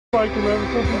Like him ever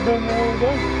since he's been there all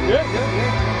day. Yeah.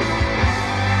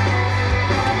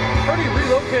 Heard he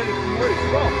relocated from where he's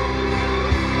from.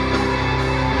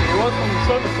 He was from the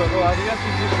Sunday Circle. I guess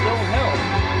he's just still in hell.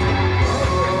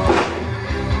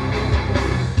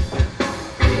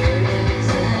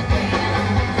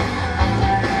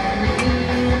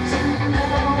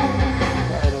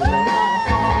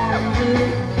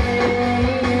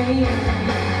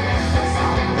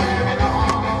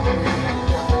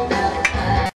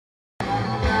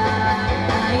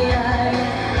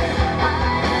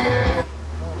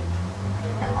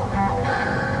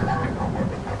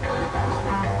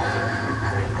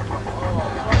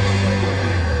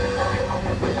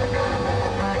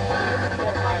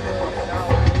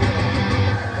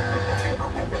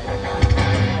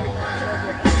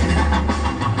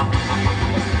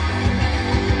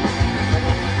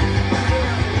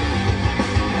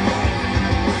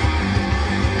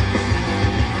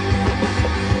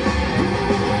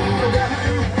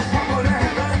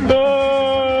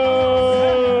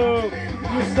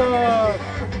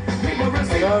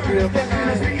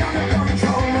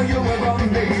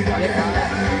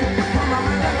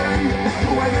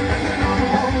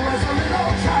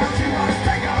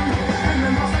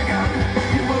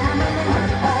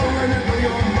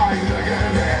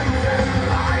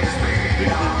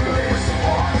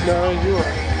 No, you are.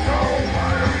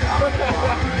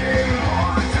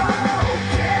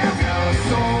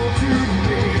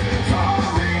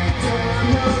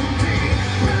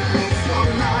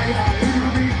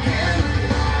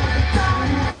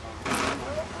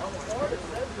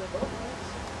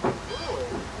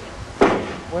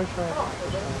 Where's your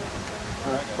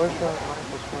Where's your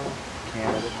rifles from?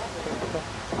 Canada.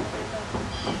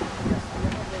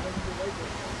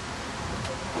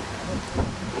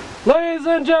 Ladies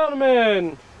and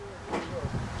gentlemen,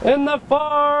 in the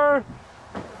far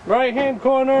right-hand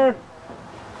corner,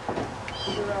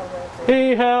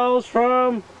 he hails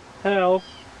from hell.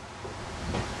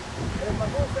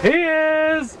 He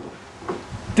is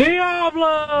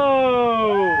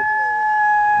Diablo!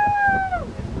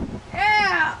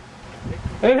 Yeah!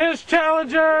 And his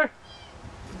challenger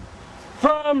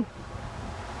from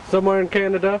somewhere in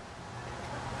Canada.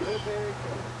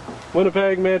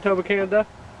 Winnipeg, Manitoba, Canada.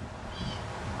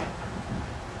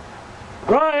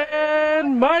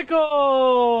 Ryan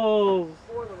Micheals!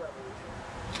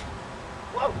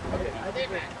 Whoa!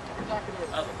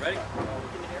 Ready?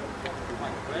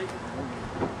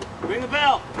 Ring the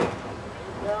bell.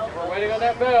 We're waiting on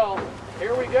that bell.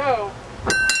 Here we go.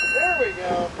 There we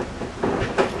go.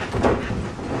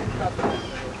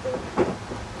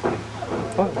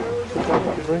 Oh,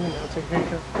 it's ringing now. It's like, here you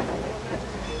go.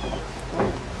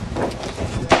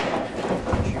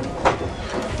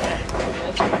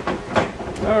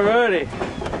 Alrighty.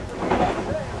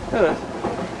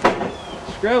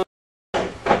 Scrub.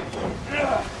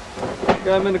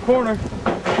 Got him in the corner.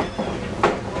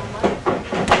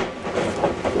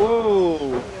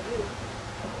 Whoa.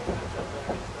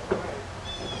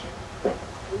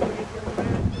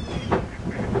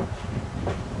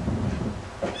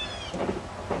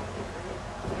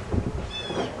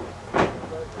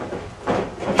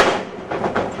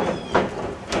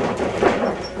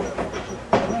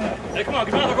 Hey, come on,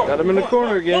 get out of the corner. Got him in the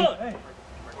corner again. 1,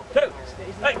 2.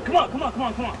 Hey, come on.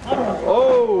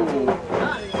 Oh.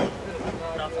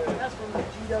 That's from the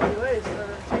GWA, so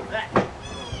take that.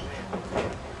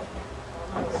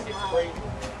 Sixth grade.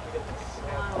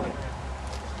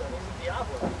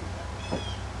 Diablo.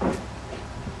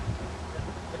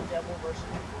 The devil versus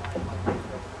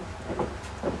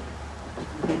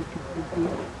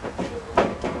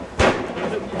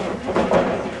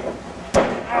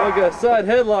I got a side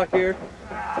headlock here.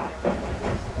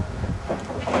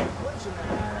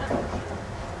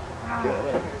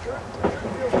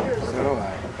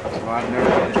 So I've never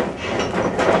did it.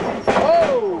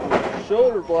 Oh!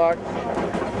 Shoulder block.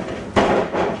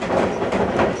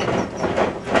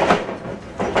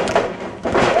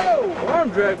 Oh! Arm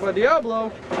drag by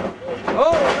Diablo.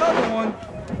 Oh, another one.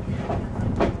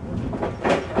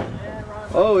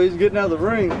 Oh, he's getting out of the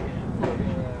ring.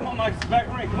 Come on, Mike, back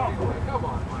ring. Come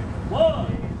on, Mike. 1,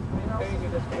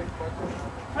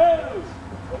 2.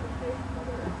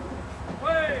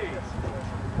 Wait.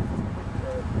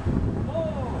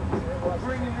 4.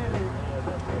 Bring him in.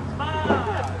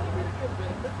 5.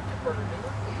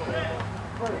 6.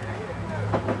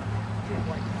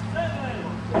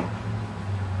 7.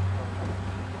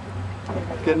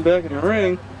 Getting back in the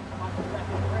ring.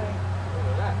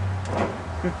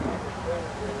 A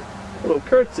little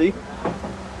curtsy.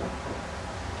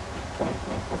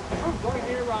 Going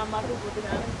here, Ron Michaels looking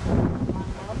at him.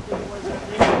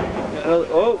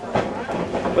 Oh,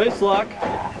 waist lock.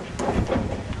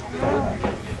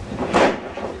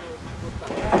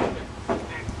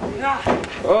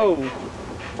 Oh,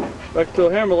 back to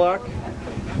a hammer lock.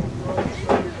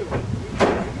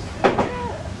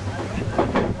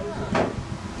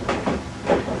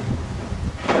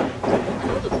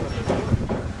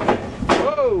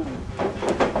 Whoa.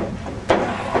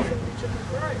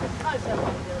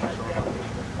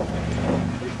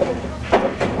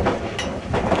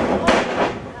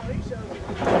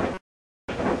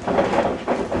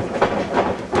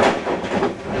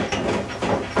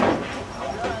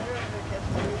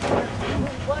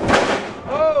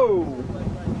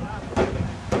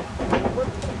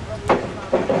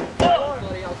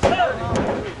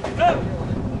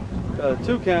 Got a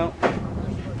 2 count.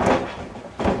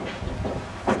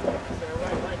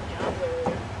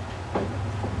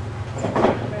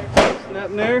 Snap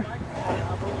in there.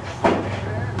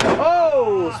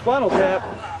 Oh, spinal tap.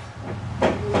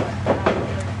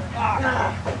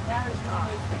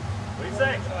 What do you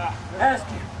say? Ask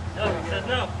him. No, he says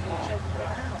no.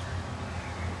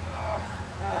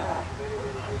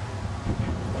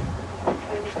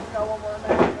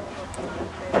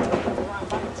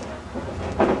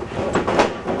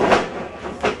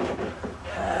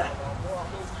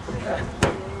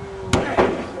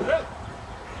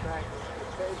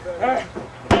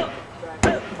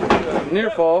 Near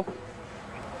fall.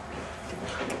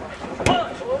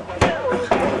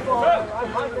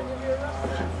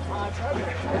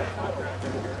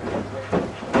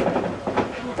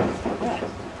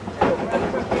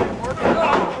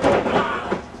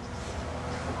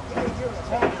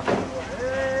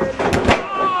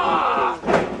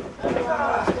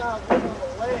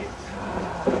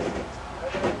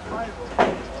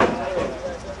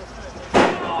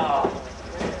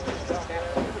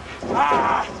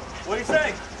 What do you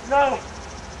say? No.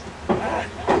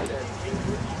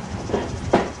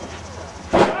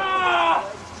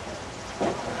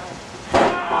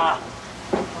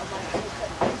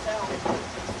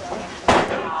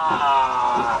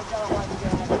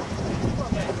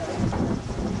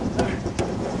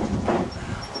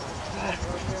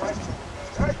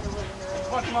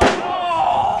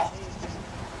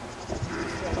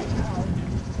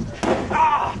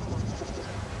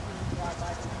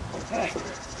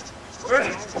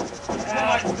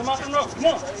 Come off the rope, come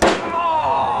on.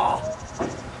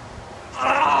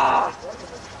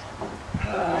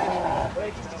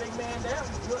 Keep the big man down.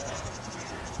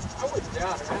 I wouldn't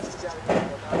doubt it. I just got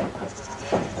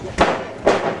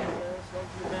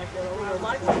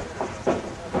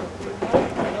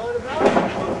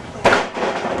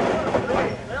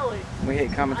We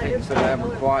hate commentating so that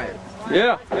we're quiet.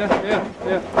 Yeah.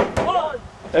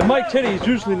 And Mike Teddy's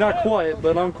usually not quiet,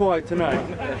 but I'm quiet tonight.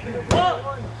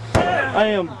 I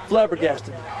am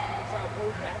flabbergasted.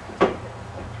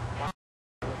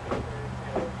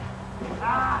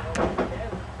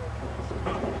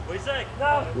 What do you say?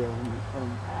 No.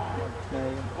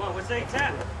 Come on, what's say?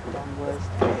 Tap. And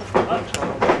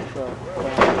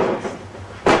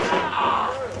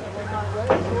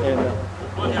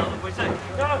Come on, Alan, what do you say?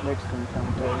 Go. next time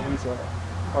commentator, he's a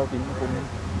Harvey Nickelman.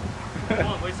 Come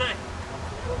on, what do you say?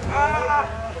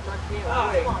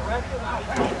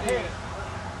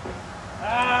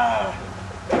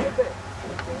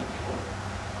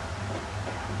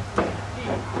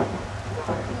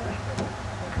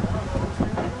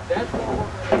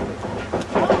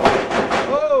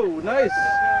 oh, nice.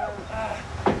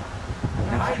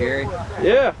 That's scary.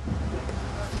 Yeah.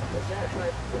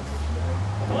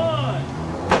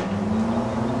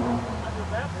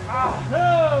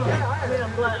 I mean,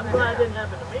 I'm glad it didn't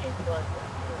happen to me, but...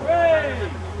 3,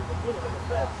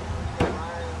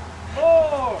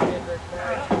 4.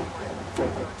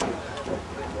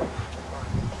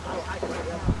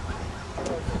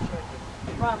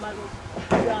 Right, Michael.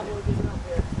 Diablo getting up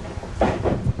here.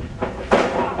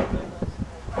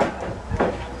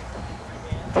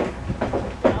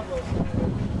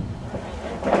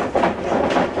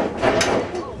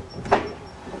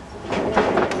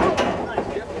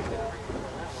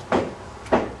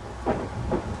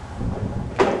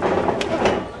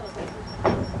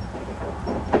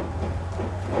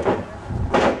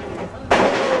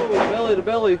 Belly to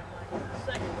belly. Come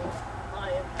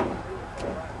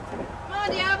on,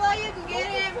 Diablo, you can get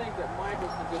him. I think that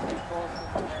Michaels can just be close.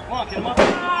 Come on, get him up.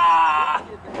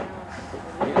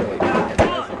 He really fucking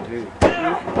does them too.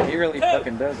 He really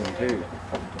fucking does them too.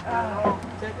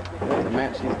 The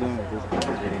match he's doing with this guy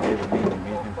that he did with me and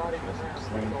him was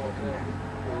slim fucking.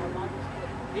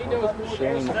 He knows more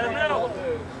Shane. than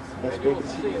That's big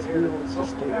as he is. He holds the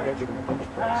state record in bench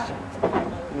press.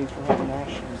 And he's from the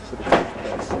nationals to the bench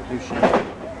press. Do Shane.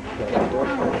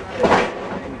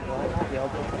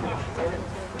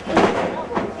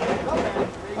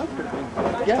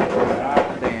 Yeah.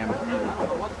 Ah, damn.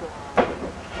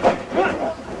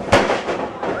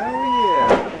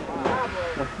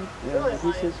 Yeah, he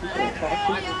says he's going to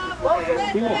taxes.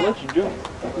 He won't let you jump.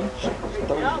 He's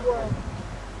 30.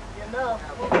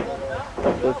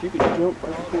 But if you could jump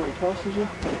right before he tosses you,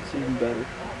 it's even better.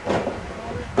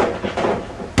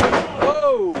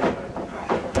 Whoa!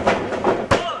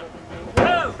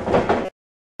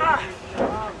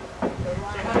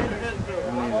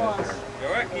 You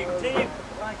alright? Can you continue?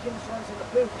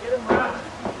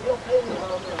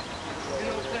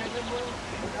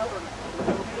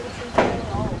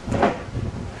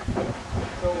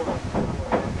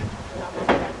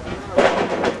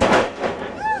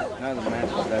 None of the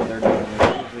matches that they're doing is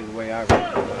usually the way I read it.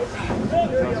 I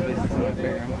was visiting my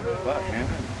parents. I'm like, fuck, man.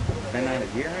 Been out a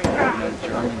year, ain't got no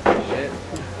Germans and shit.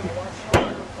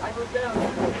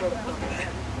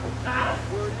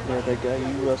 Yeah, that guy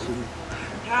you wrestled,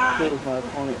 he was my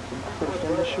opponent from the first in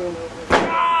the show.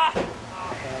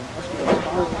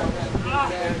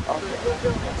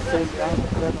 Same guy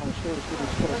that on the show was getting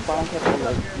put a spine tackle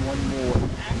like one more.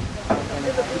 And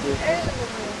then after this,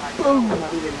 boom!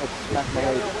 He didn't have to smack my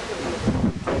leg.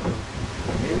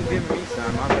 He was giving me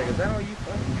some. I was like, is that all you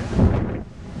fucking got?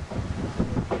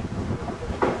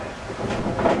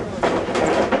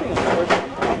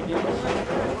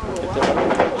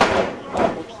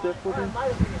 Stiff with him.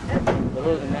 But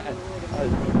other than that, I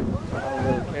don't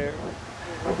really care.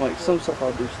 Like some stuff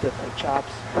I'll do stiff, like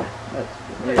chops. That's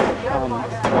common.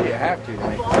 You have to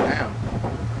make it down.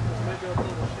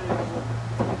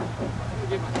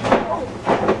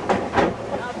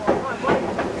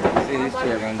 See, these two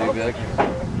are going to do good.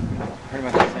 Pretty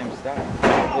much the same style.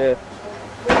 Yeah.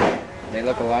 They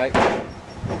look alike.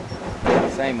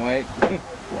 Same weight.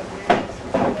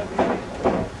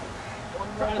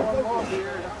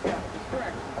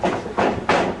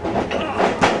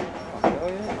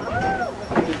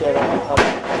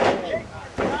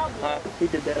 He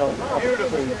did that on top of the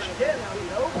cage.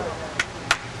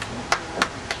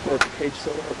 But the cage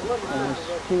set up and this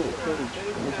king of the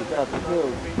cage was about to go.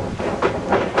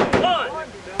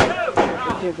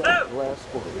 He came down to the last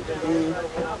sport. Me,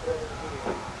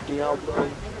 Diablo,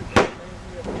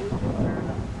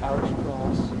 Alex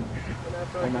Cross,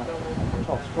 and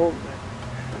Charles Colton.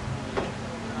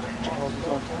 Charles was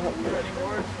on top.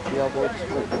 Diablo just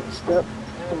went one step,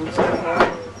 and we said,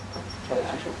 Charles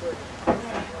was short.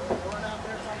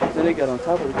 Then he got on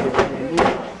top of the kid and he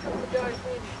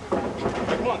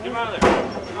Come on, get him out of there.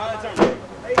 Get him out of that turn.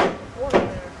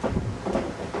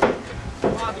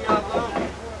 Come on, Diablo.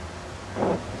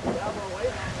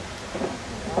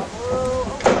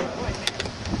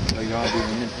 So y'all do the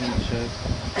independent shows?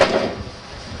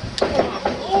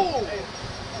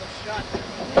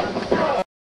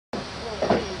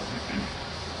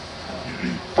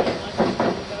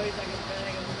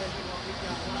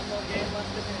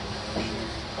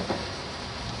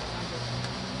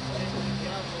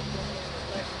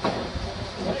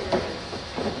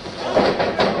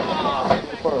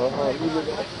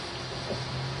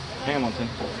 Hamilton,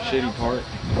 shitty part.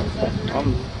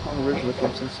 I'm originally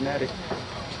from Cincinnati.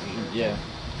 Yeah.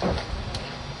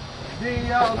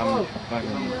 I'm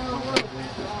fucking.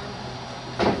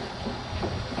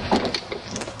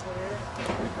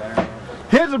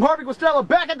 Here's the perfect with Stella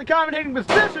back at the commentating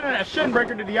position and a shin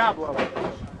breaker to Diablo.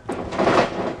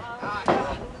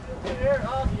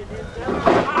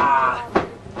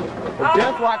 A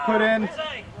deathlock put in.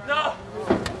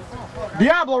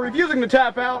 Diablo refusing to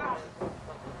tap out.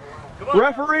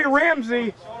 Referee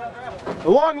Ramsey, the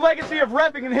long legacy of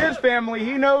reffing in his family,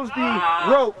 he knows the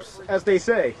ropes, as they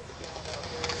say.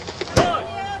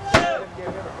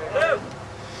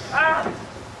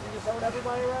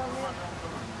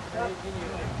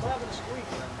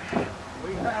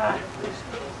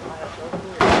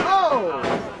 Oh!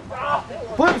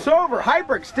 Flips over,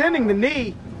 hyperextending the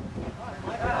knee.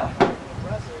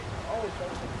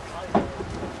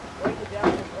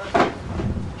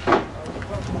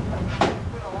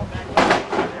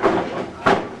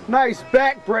 Nice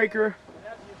backbreaker.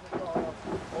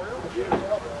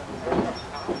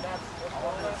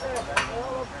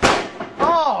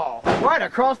 Oh, right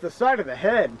across the side of the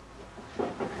head.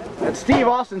 That Steve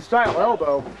Austin style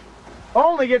elbow.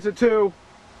 Only gets a 2.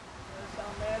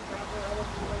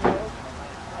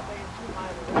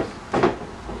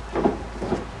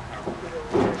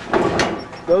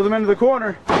 Throws him into the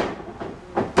corner.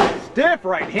 Stiff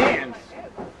right hands.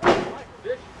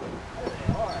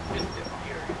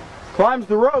 Climbs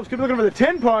the ropes. Keep looking for the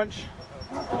 10 punch.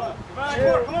 Come on.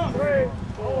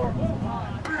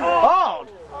 Oh!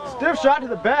 Stiff shot to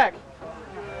the back.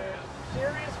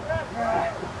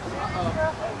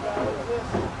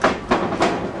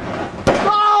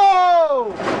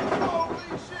 Oh!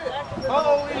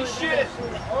 Holy shit!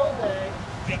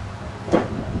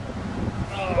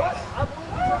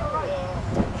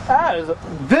 That is a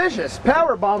vicious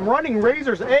power bomb running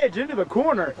Razor's Edge into the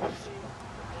corner.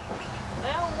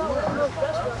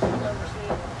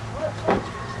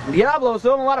 Diablo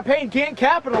still in a lot of pain, can't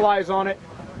capitalize on it.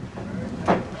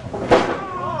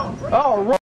 Oh,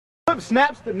 right whip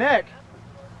snaps the neck.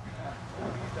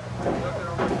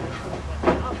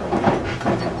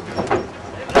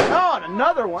 Oh, and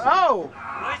another one. Oh,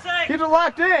 keeps it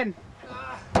locked in.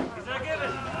 He's not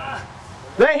giving.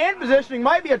 The hand positioning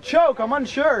might be a choke, I'm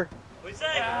unsure. What do you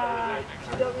say? No.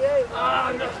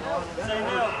 Say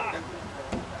no.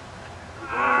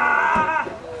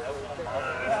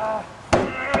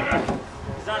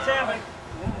 He's not tapping.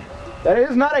 That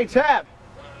is not a tap.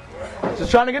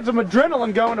 Just trying to get some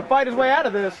adrenaline going to fight his way out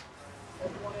of this.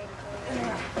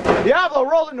 Diablo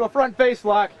rolls into a front face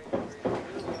lock.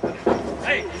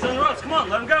 Hey, he's on the ropes. Come on,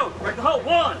 let him go. Break the hold.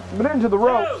 1, But into the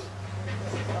ropes. 2.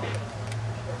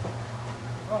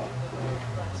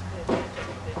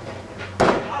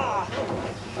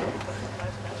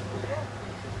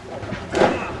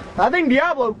 I think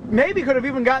Diablo maybe could have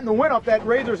even gotten the win off that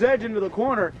Razor's Edge into the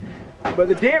corner. But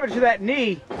the damage to that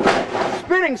knee,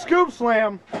 spinning scoop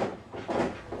slam.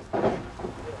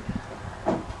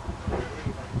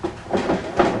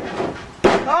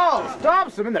 Oh,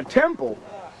 stomps him in the temple.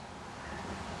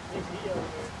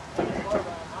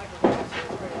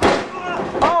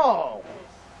 Oh.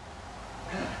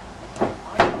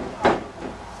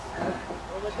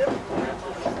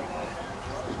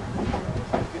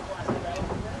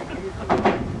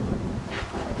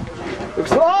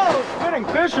 Oh, spinning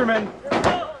fisherman. 1,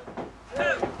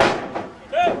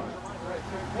 2,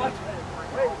 1.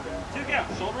 2 count.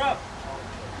 Shoulder up.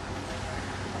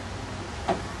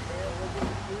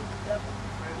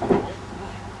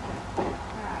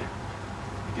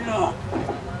 Get up.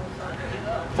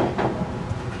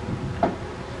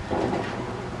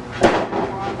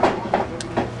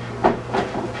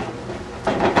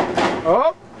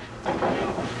 Oh.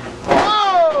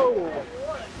 Oh.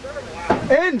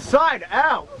 Inside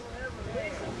out.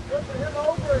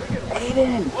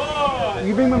 Aiden.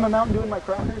 You bring me my Mountain Dew and my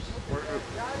crackers?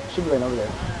 Should be laying over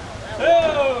there. 2.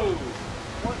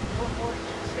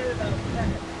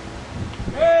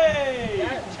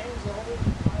 Hey.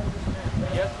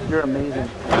 You're amazing.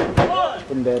 1,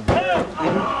 In bed. 2.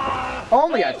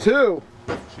 Only a 2.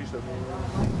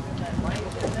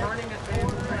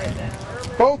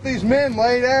 Both these men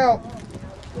laid out.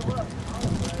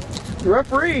 The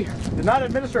referee did not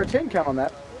administer a 10 count on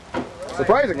that.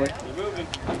 Surprisingly.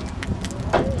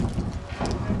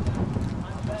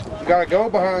 You gotta go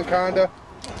behind, kinda.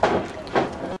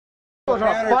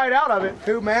 Trying to fight out of it.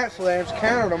 2 mat slams,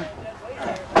 countered them.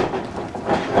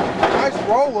 Nice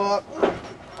roll up.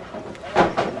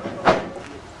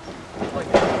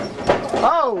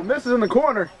 Oh, misses in the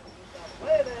corner.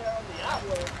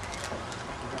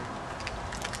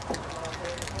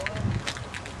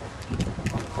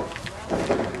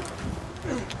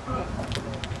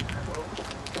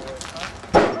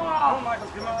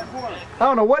 I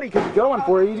don't know what he could be going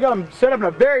for. He's got him set up in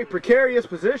a very precarious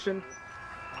position.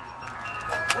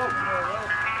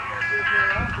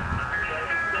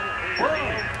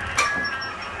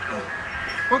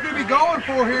 What could he be going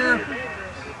for here?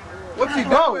 What's he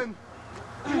doing?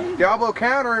 Diablo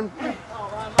countering.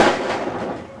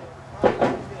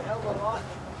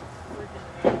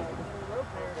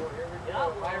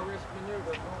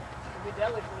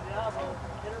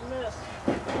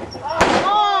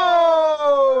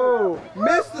 Oh!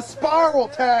 Missed the spiral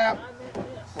tap.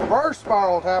 Reverse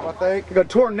spiral tap, I think. The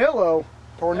Tornillo.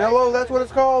 Tornillo, that's what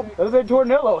it's called? That is a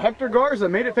Tornillo. Hector Garza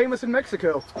made it famous in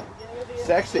Mexico.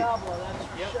 Sexy. I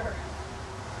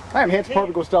am Hanson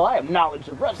Particle Style. I have knowledge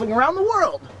of wrestling around the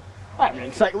world. I'm an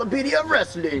encyclopedia of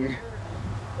wrestling.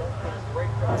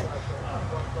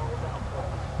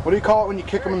 What do you call it when you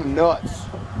kick them in the nuts?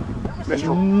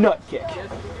 Mr. Nut kick.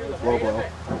 Low blow.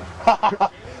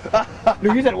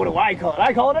 No, you said, what do I call it?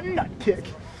 I call it a nut kick.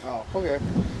 Oh, okay.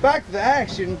 Back to the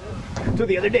action. So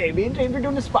the other day, me and James were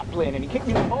doing a spot plan, and he kicked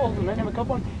me in the balls, and then him a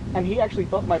couple one, and he actually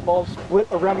felt my balls split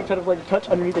around each other like a touch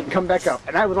underneath it and come back up,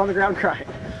 and I was on the ground crying.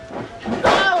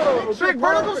 Oh, big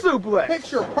vertical suplex.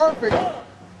 Picture perfect.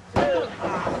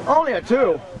 Only a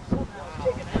 2.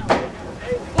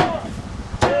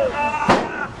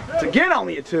 It's again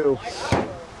only a 2.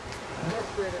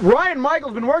 Ryan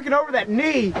Micheals been working over that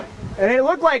knee, and it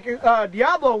looked like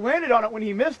Diablo landed on it when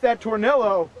he missed that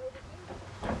tornillo.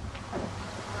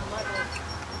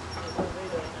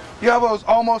 Diablo's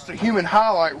almost a human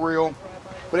highlight reel,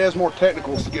 but he has more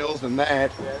technical skills than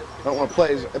that. I don't want to play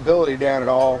his ability down at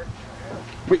all.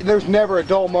 But there's never a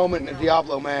dull moment in a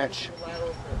Diablo match.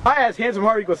 Hi, as Handsome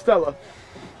Harvey Costello,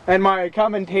 and my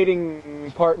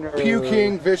commentating partner...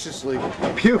 Puking viciously.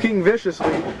 Puking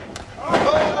viciously.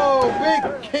 Oh,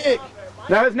 big kick!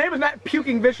 Now his name is not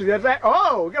Puking viciously. That's that.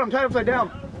 Oh, got him tied upside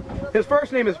down. His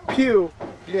first name is Pew.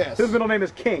 Yes. His middle name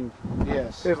is King.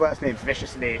 Yes. His last name's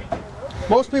Viciously.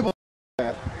 Most people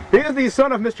that. He is the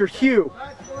son of Mr. Hugh.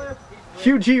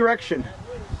 Hugh G. Rection.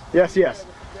 Yes, yes.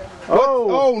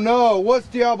 Oh no, what's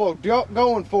Diablo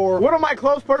going for? One of my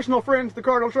close personal friends, the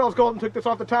Cardinal Charles Golden, took this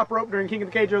off the top rope during King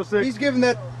of the Cage 06. He's given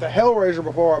that the Hellraiser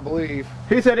before, I believe.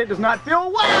 He said it does not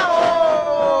feel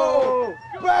well.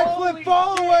 Backflip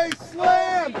fall away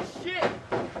slam! Shit.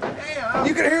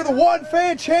 You can hear the one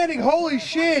fan chanting, "Holy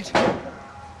shit!"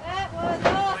 That was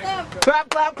awesome. Clap,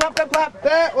 clap, clap, clap, clap.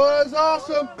 That was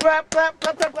awesome! Clap, clap,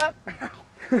 clap, clap,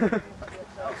 clap.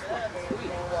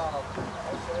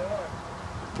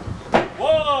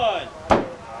 1,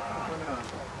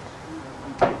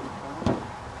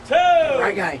 2,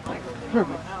 Right guy.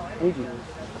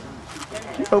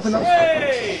 Open up.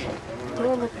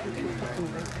 3,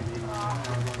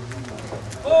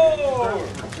 4.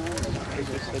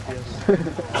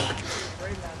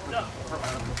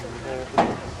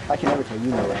 I can never tell you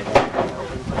no right guy.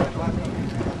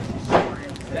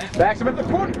 Backs him at the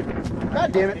corner.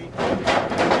 God damn it.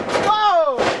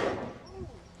 Whoa!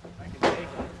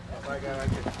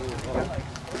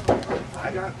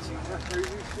 I got that crazy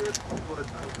shit, but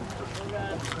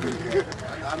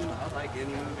I like any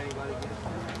move anybody gets.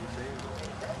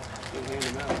 You can hand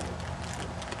them out.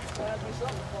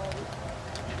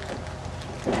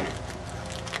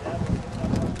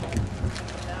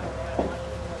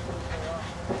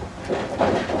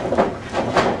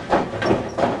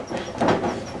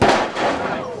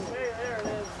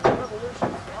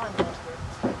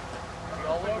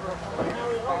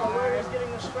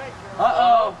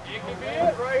 Uh-oh.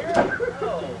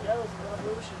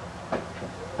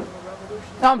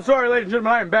 I'm sorry, ladies and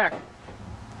gentlemen, I am back.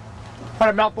 I had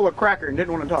a mouthful of cracker and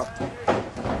didn't want to talk.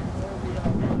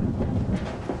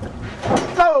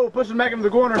 Oh, push him back into the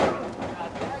corner.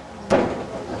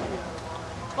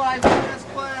 Five-minute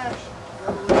splash.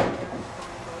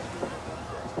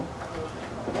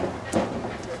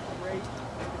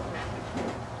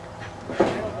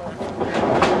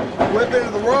 Whip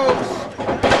into the ropes.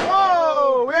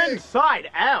 Oh, inside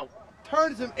out.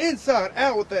 Turns him inside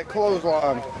out with that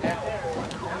clothesline.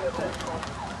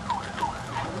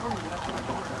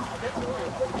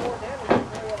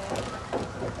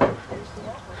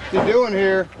 What's he doing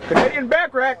here? Canadian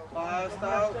back rack. Five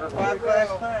style or five class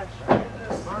splash.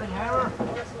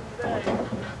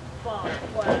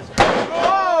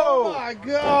 Oh my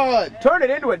God! Turn it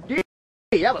into a D.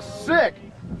 That was sick.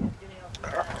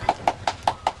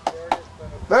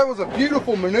 That was a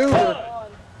beautiful maneuver.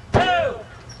 Got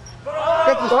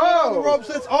the spin on the ropes.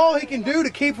 That's all he can do to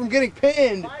keep from getting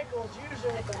pinned. Michael's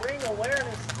usually with the ring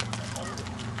awareness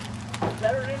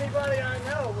better than anybody I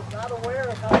know, was not aware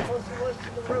of how close he was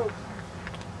to the ropes.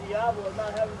 Diablo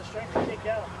not having the strength to kick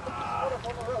out. Put up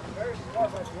on the ropes, very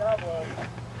smart by Diablo.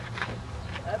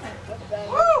 That's bad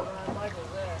behind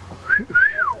Michael's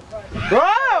there.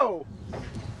 Bro!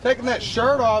 Taking that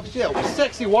shirt off, see that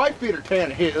sexy wife beater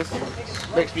tan of his.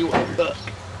 Makes me want to duck.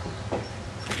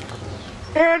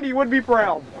 And he would be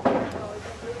proud.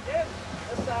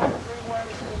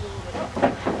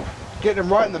 Getting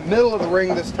him right in the middle of the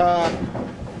ring this time.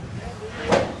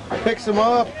 Picks him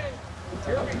up.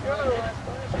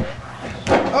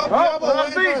 Up, Diablo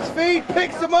lands on his feet,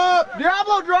 picks him up.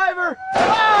 Diablo driver!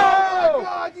 Oh Oh! my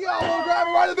God, Diablo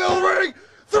driver right in the middle of the ring.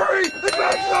 3, the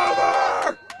match is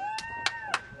over!